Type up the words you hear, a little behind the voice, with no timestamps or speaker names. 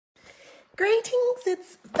Greetings,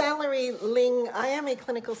 it's Valerie Ling. I am a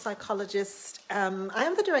clinical psychologist. I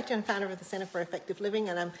am the director and founder of the Center for Effective Living,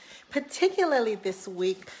 and I'm particularly this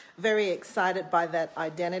week very excited by that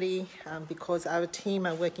identity because our team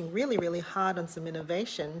are working really hard on some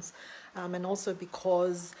innovations, and also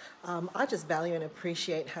because I just value and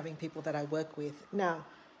appreciate having people that I work with. Now,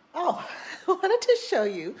 I wanted to show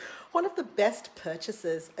you one of the best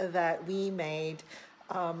purchases that we made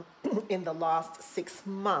in the last 6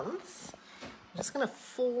 months. I'm just going to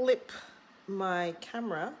flip my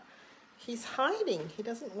camera. He's hiding. He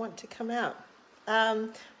doesn't want to come out. While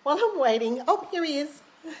I'm waiting, oh, here he is.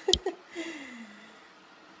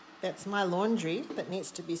 That's my laundry that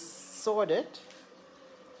needs to be sorted.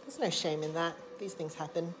 There's no shame in that. These things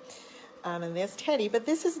happen. And there's Teddy, but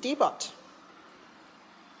this is Dbot.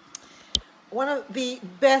 One of the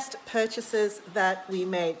best purchases that we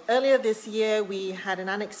made. Earlier this year, we had an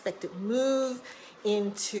unexpected move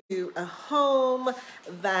into a home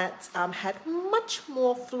that had much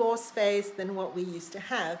more floor space than what we used to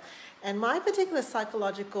have. And my particular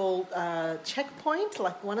psychological checkpoint,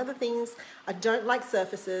 like one of the things, I don't like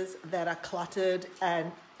surfaces that are cluttered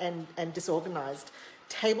and disorganized.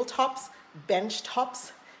 Tabletops, bench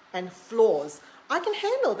tops, and floors. I can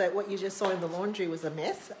handle that what you just saw in the laundry was a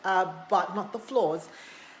mess, but not the floors.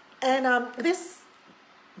 And this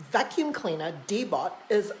vacuum cleaner, Dbot,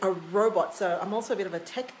 is a robot. So I'm also a bit of a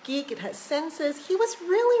tech geek. It has sensors. He was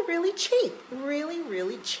really cheap,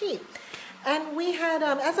 really cheap. And we had,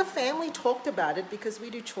 as a family, talked about it because we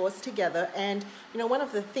do chores together. And, you know, one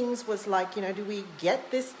of the things was like, you know, do we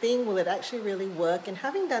get this thing? Will it actually really work? And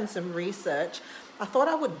having done some research, I thought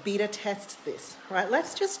I would beta test this, right?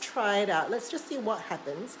 Let's just try it out. Let's just see what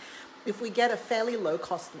happens if we get a fairly low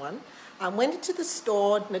cost one. I went into the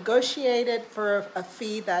store, negotiated for a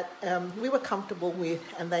fee that we were comfortable with,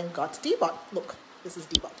 and then got Dbot. Look, this is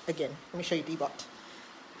Dbot again. Let me show you Dbot.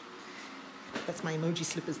 That's my emoji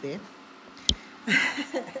slippers there.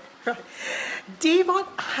 Right. Dbot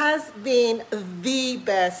has been the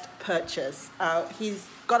best purchase. He's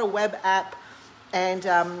got a web app,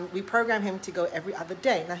 and we program him to go every other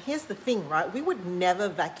day. Now, here's the thing, right? We would never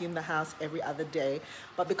vacuum the house every other day,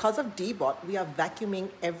 but because of Dbot, we are vacuuming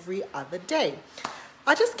every other day.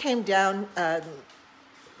 I just came down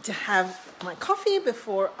to have my coffee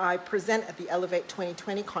before I present at the Elevate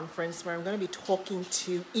 2020 conference, where I'm going to be talking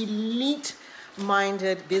to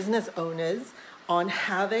elite-minded business owners on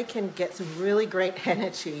how they can get some really great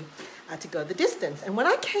energy to go the distance. And when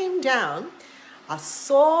I came down, I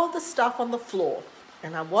saw the stuff on the floor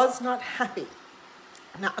and I was not happy.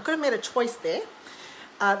 Now, I could have made a choice there.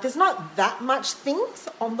 There's not that much things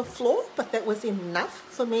on the floor, but that was enough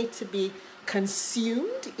for me to be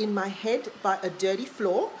consumed in my head by a dirty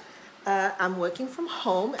floor. I'm working from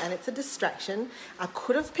home and it's a distraction. I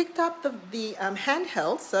could have picked up the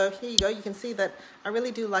handheld. So here you go. You can see that I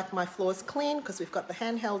really do like my floors clean because we've got the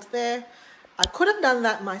handheld there. I could have done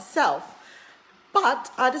that myself.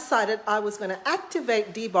 But I decided I was going to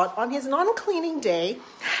activate Dbot on his non-cleaning day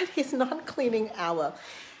at his non-cleaning hour.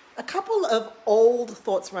 A couple of old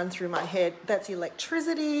thoughts run through my head. That's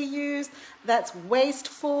electricity used. That's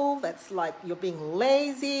wasteful. That's like you're being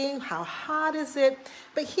lazy. How hard is it?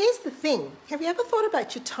 But here's the thing. Have you ever thought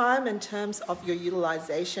about your time in terms of your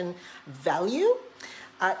utilization value?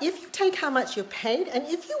 If you take how much you're paid, and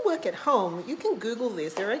if you work at home, you can Google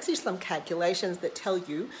this. There are actually some calculations that tell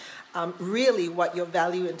you really what your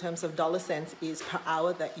value in terms of dollar cents is per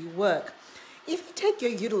hour that you work. If you take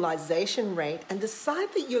your utilization rate and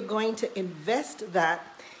decide that you're going to invest that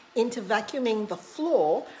into vacuuming the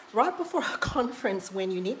floor right before a conference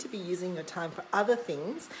when you need to be using your time for other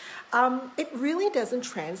things, it really doesn't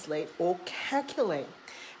translate or calculate.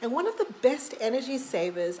 And one of the best energy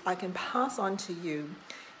savers I can pass on to you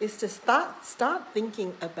is to start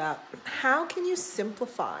thinking about how can you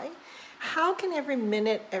simplify, how can every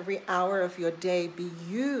minute, every hour of your day be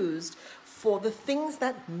used for the things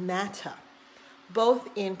that matter, both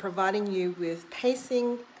in providing you with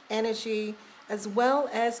pacing, energy, as well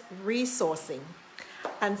as resourcing.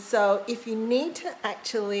 And so if you need to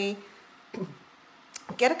actually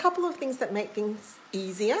get a couple of things that make things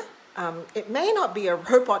easier, it may not be a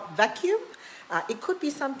robot vacuum. It could be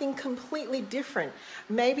something completely different.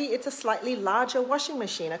 Maybe it's a slightly larger washing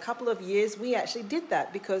machine. A couple of years we actually did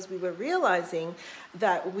that because we were realizing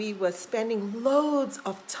that we were spending loads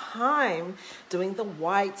of time doing the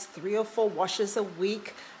whites, 3 or 4 washes a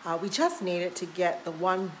week. We just needed to get the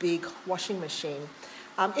one big washing machine.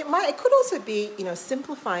 It could also be,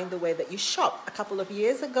 simplifying the way that you shop. A couple of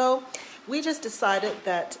years ago, we just decided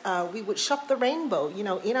that we would shop the rainbow.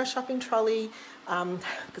 In our shopping trolley,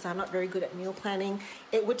 because I'm not very good at meal planning.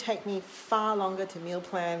 It would take me far longer to meal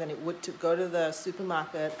plan than it would to go to the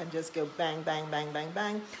supermarket and just go bang, bang, bang, bang,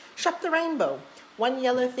 bang. Shop the rainbow. One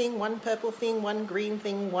yellow thing, one purple thing, one green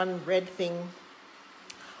thing, one red thing.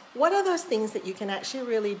 What are those things that you can actually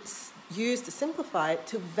really use to simplify it,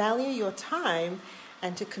 to value your time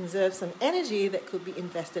and to conserve some energy that could be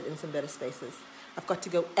invested in some better spaces? I've got to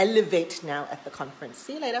go elevate now at the conference.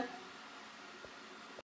 See you later.